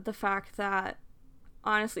the fact that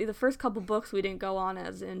honestly, the first couple books we didn't go on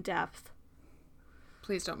as in depth.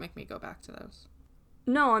 Please don't make me go back to those.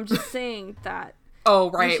 No, I'm just saying that. Oh,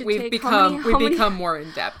 right, should we've take- become how many- become more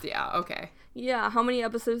in depth. Yeah, okay. Yeah, how many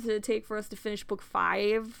episodes did it take for us to finish book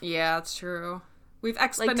 5? Yeah, that's true. We've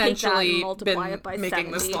take that and exponentially multiply it by been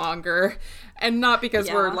making this 70. longer. And not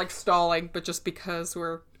because we're, Yeah. like, stalling, but just because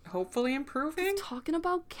we're hopefully improving. Talking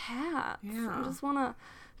about cats. Yeah. I just wanna,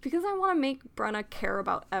 because I wanna make Brenna care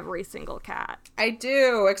about every single cat. I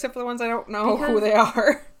do, except for the ones I don't know who Because- they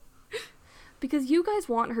are. Because you guys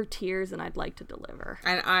want her tears, and I'd like to deliver.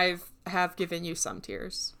 And I have given you some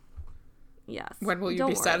tears. Yes. When will you Don't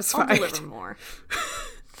be worry, satisfied? I'll deliver more.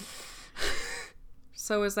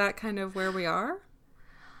 So is that kind of where we are?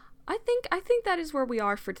 I think that is where we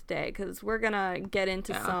are for today, because we're gonna get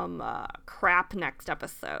into some crap next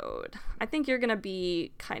episode. I think you're gonna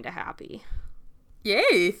be kind of happy.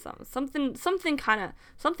 Yay! Something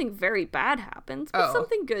very bad happens, but Oh.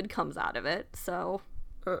 something good comes out of it. So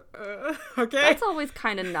Okay. that's always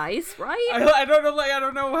kind of nice, right? I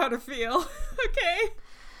don't know how to feel. Okay.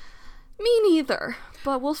 Me neither,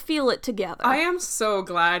 but we'll feel it together. I am so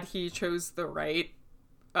glad he chose the right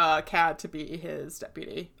cat to be his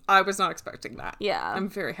deputy. I was not expecting that. Yeah. I'm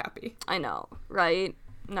very happy. I know, right?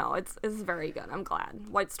 No, it's very good. I'm glad.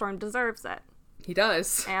 White Storm deserves it. He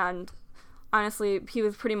does. And honestly, he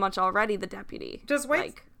was pretty much already the deputy. Does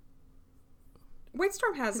White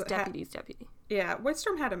Storm has his deputy's deputy. Yeah, White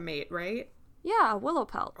Storm had a mate, right? Yeah,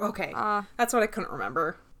 Willowpelt. Okay. That's what I couldn't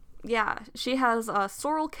remember. Yeah, she has a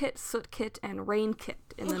Sorrel Kit, Soot Kit, and Rain Kit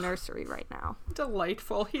in the nursery right now.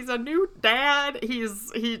 Delightful. He's a new dad. He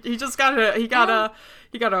just got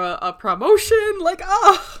a promotion. Like,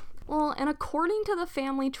 oh. Well, and according to the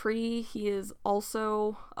family tree, he is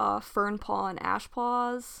also Fernpaw and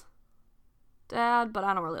Ashpaw's dad, but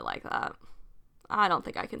I don't really like that. I don't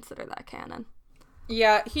think I consider that canon.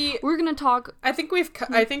 Yeah, We're gonna talk. I think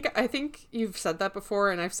I think you've said that before,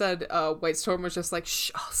 and I've said White Storm was just like,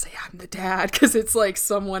 shh, I'll say I'm the dad, because it's like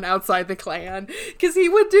someone outside the clan, because he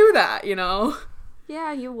would do that, you know?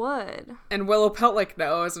 Yeah, you would. And Willowpelt like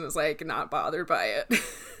knows and is like not bothered by it.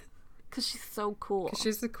 Because she's so cool.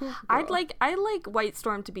 She's the cool girl. I like White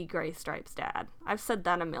Storm to be Gray Stripe's dad. I've said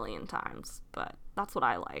that a million times, but that's what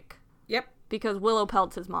I like. Yep. Because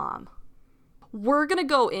Willowpelt's his mom. We're gonna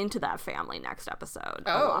go into that family next episode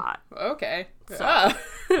a lot. Okay. So,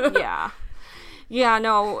 yeah. Yeah,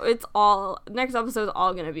 no, next episode's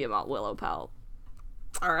all gonna be about Willowpelt.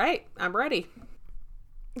 All right, I'm ready.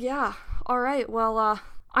 Yeah. Alright, well,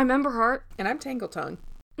 I'm Emberheart, And I'm Tangletongue.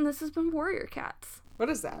 and this has been Warrior Cats. What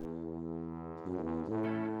is that?